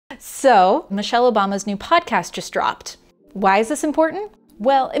So, Michelle Obama's new podcast just dropped. Why is this important?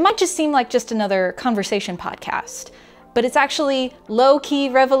 Well, it might just seem like just another conversation podcast, but it's actually low-key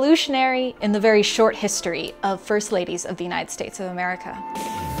revolutionary in the very short history of First Ladies of the United States of America.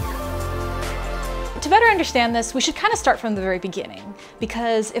 To better understand this, we should kind of start from the very beginning,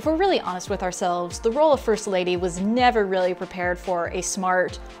 because if we're really honest with ourselves, the role of First Lady was never really prepared for a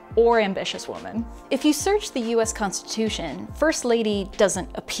smart or ambitious woman. If you search the US Constitution, First Lady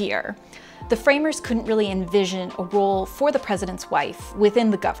doesn't appear. The framers couldn't really envision a role for the president's wife within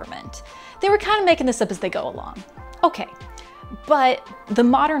the government. They were kind of making this up as they go along. Okay, but the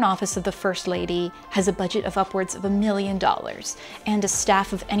modern office of the First Lady has a budget of upwards of $1 million and a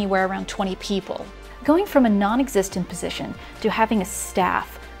staff of anywhere around 20 people. Going from a non-existent position to having a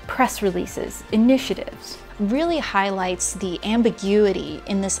staff, press releases, initiatives, really highlights the ambiguity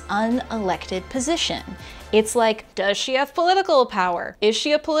in this unelected position. It's like, does she have political power? Is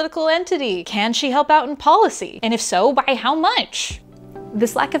she a political entity? Can she help out in policy? And if so, by how much?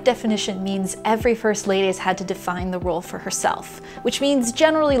 This lack of definition means every First Lady has had to define the role for herself, which means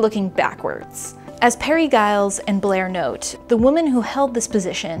generally looking backwards. As Perry Giles and Blair note, the women who held this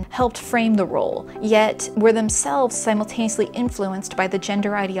position helped frame the role, yet were themselves simultaneously influenced by the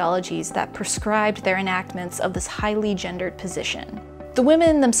gender ideologies that prescribed their enactments of this highly gendered position. The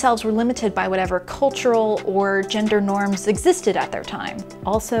women themselves were limited by whatever cultural or gender norms existed at their time.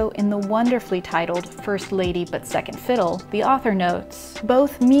 Also, in the wonderfully titled First Lady but Second Fiddle, the author notes,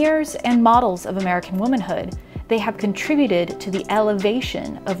 both mirrors and models of American womanhood, they have contributed to the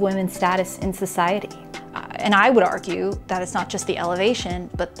elevation of women's status in society. And I would argue that it's not just the elevation,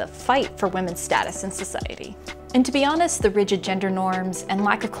 but the fight for women's status in society. And to be honest, the rigid gender norms and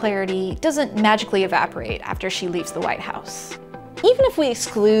lack of clarity doesn't magically evaporate after she leaves the White House. Even if we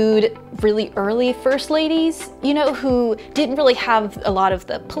exclude really early First Ladies, who didn't really have a lot of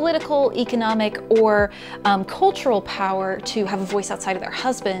the political, economic, or cultural power to have a voice outside of their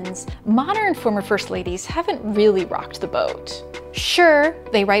husbands, modern former First Ladies haven't really rocked the boat. Sure,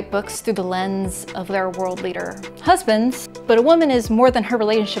 they write books through the lens of their world leader husbands, but a woman is more than her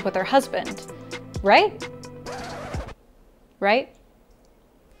relationship with her husband, right? Right?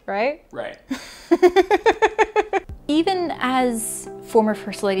 Right? Right. Even as former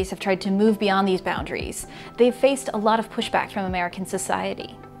First Ladies have tried to move beyond these boundaries, they've faced a lot of pushback from American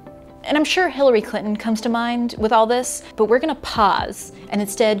society. And I'm sure Hillary Clinton comes to mind with all this, but we're gonna pause and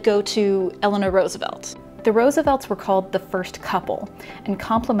instead go to Eleanor Roosevelt. The Roosevelts were called the first couple and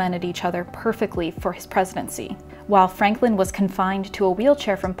complemented each other perfectly for his presidency. While Franklin was confined to a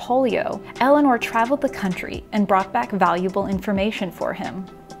wheelchair from polio, Eleanor traveled the country and brought back valuable information for him.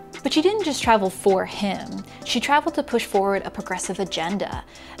 But she didn't just travel for him. She traveled to push forward a progressive agenda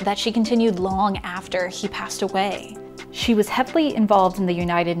that she continued long after he passed away. She was heavily involved in the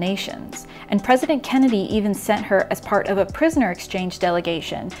United Nations, and President Kennedy even sent her as part of a prisoner exchange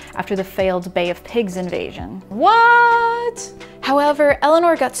delegation after the failed Bay of Pigs invasion. What? However,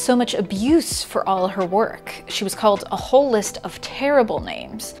 Eleanor got so much abuse for all her work. She was called a whole list of terrible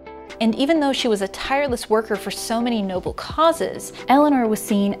names. And even though she was a tireless worker for so many noble causes, Eleanor was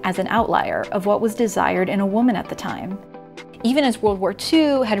seen as an outlier of what was desired in a woman at the time. Even as World War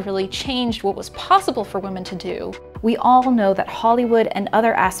II had really changed what was possible for women to do, we all know that Hollywood and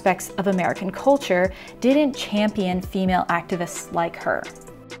other aspects of American culture didn't champion female activists like her.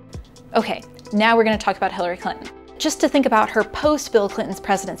 Okay, now we're going to talk about Hillary Clinton. Just to think about her post-Bill Clinton's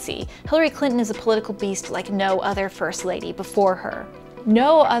presidency, Hillary Clinton is a political beast like no other First Lady before her.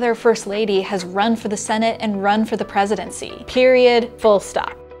 No other First Lady has run for the Senate and run for the presidency. Period. Full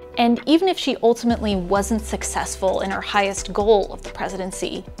stop. And even if she ultimately wasn't successful in her highest goal of the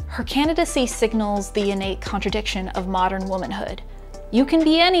presidency, her candidacy signals the innate contradiction of modern womanhood. You can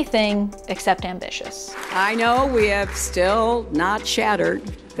be anything except ambitious. I know we have still not shattered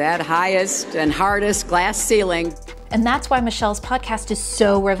that highest and hardest glass ceiling. And that's why Michelle's podcast is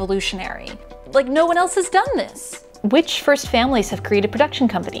so revolutionary. Like, no one else has done this. Which first families have created production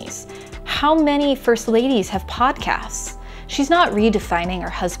companies? How many First Ladies have podcasts? She's not redefining her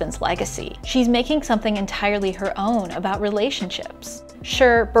husband's legacy. She's making something entirely her own about relationships.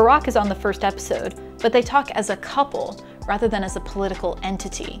 Sure, Barack is on the first episode, but they talk as a couple rather than as a political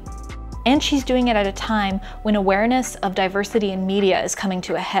entity. And she's doing it at a time when awareness of diversity in media is coming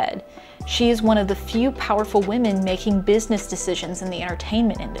to a head. She is one of the few powerful women making business decisions in the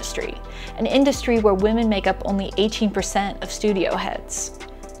entertainment industry, an industry where women make up only 18% of studio heads.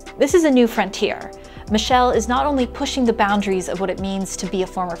 This is a new frontier. Michelle is not only pushing the boundaries of what it means to be a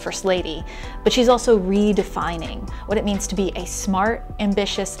former First Lady, but she's also redefining what it means to be a smart,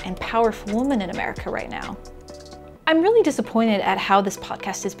 ambitious, and powerful woman in America right now. I'm really disappointed at how this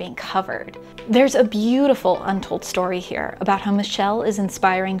podcast is being covered. There's a beautiful untold story here about how Michelle is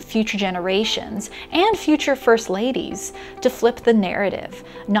inspiring future generations and future first ladies to flip the narrative,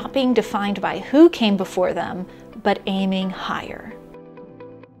 not being defined by who came before them, but aiming higher.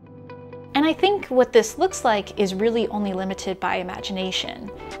 And I think what this looks like is really only limited by imagination.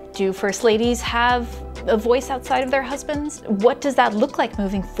 Do first ladies have a voice outside of their husbands? What does that look like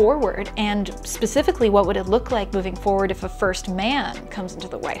moving forward? And specifically, what would it look like moving forward if a first man comes into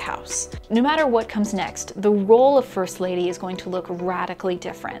the White House? No matter what comes next, the role of first lady is going to look radically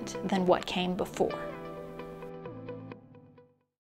different than what came before.